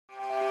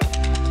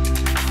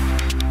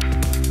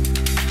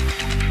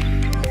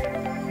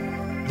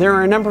There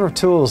are a number of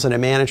tools at a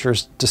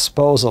manager's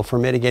disposal for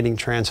mitigating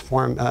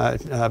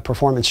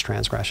performance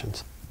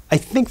transgressions. I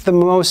think the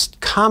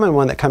most common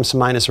one that comes to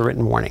mind is a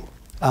written warning.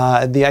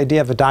 The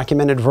idea of a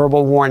documented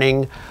verbal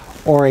warning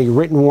or a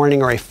written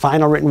warning or a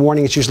final written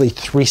warning is usually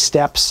 3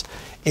 steps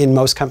in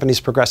most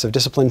companies' progressive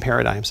discipline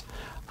paradigms.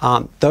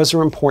 Those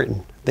are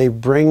important. They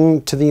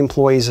bring to the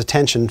employee's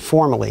attention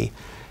formally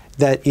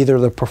that either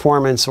the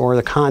performance or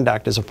the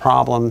conduct is a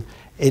problem,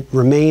 it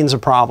remains a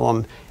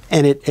problem,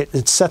 and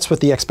it sets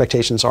what the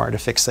expectations are to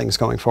fix things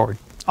going forward.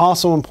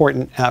 Also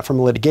important from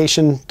a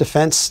litigation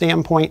defense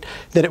standpoint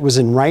that it was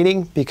in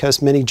writing,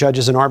 because many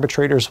judges and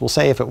arbitrators will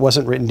say if it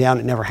wasn't written down,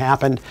 it never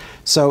happened.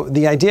 So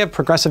the idea of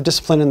progressive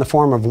discipline in the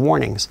form of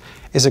warnings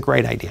is a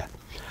great idea.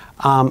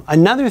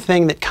 Another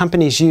thing that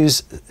companies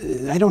use,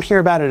 I don't hear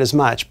about it as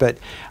much, but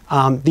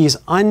these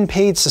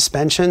unpaid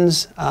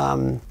suspensions,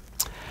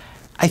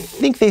 I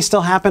think they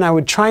still happen. I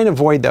would try and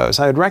avoid those.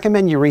 I would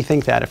recommend you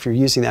rethink that if you're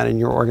using that in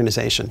your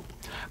organization.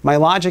 My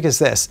logic is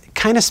this: it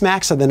kind of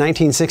smacks of the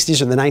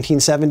 1960s or the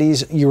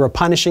 1970s. You were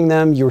punishing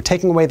them, you were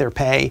taking away their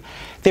pay.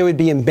 They would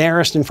be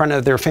embarrassed in front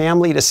of their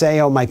family to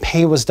say, oh, my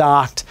pay was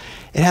docked.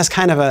 It has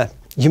kind of a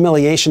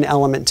humiliation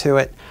element to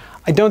it.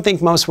 I don't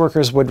think most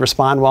workers would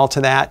respond well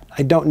to that.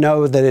 I don't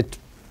know that it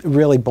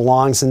really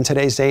belongs in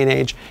today's day and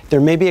age.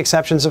 There may be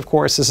exceptions, of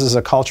course. This is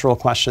a cultural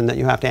question that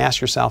you have to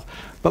ask yourself,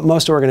 but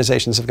most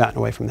organizations have gotten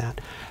away from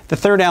that. The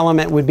third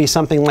element would be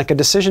something like a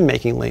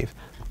decision-making leave.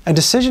 A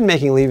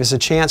decision-making leave is a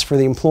chance for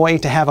the employee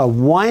to have a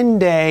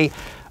 1-day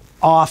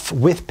off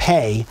with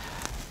pay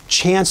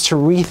chance to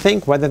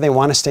rethink whether they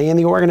want to stay in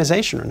the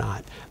organization or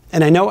not.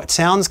 And I know it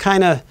sounds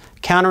kind of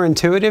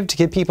counterintuitive to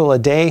give people a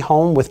day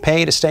home with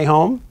pay to stay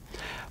home,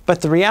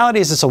 but the reality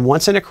is it's a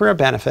once-in-a-career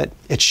benefit.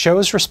 It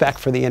shows respect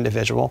for the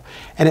individual,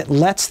 and it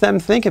lets them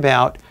think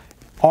about,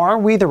 are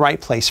we the right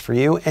place for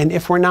you? And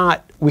if we're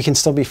not, we can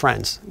still be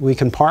friends. We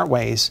can part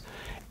ways,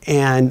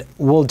 and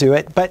we'll do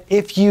it. But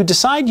if you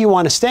decide you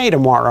want to stay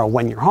tomorrow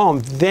when you're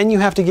home, then you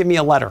have to give me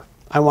a letter.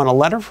 I want a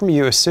letter from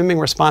you assuming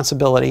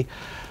responsibility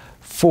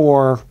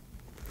for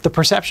the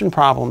perception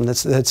problem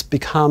that's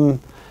become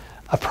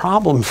a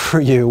problem for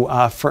you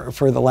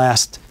for the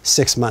last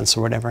 6 months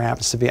or whatever it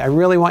happens to be. I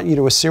really want you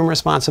to assume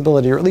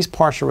responsibility, or at least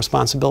partial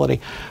responsibility,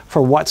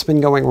 for what's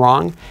been going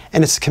wrong.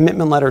 And it's a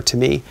commitment letter to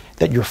me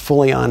that you're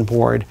fully on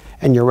board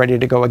and you're ready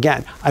to go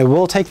again. I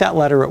will take that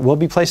letter. It will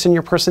be placed in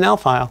your personnel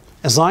file.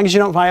 As long as you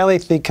don't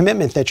violate the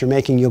commitment that you're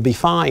making, you'll be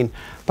fine.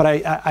 But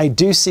I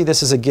do see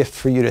this as a gift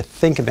for you to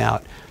think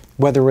about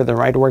whether we're the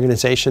right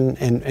organization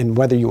and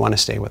whether you want to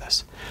stay with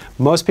us.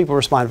 Most people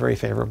respond very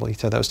favorably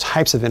to those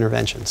types of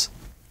interventions.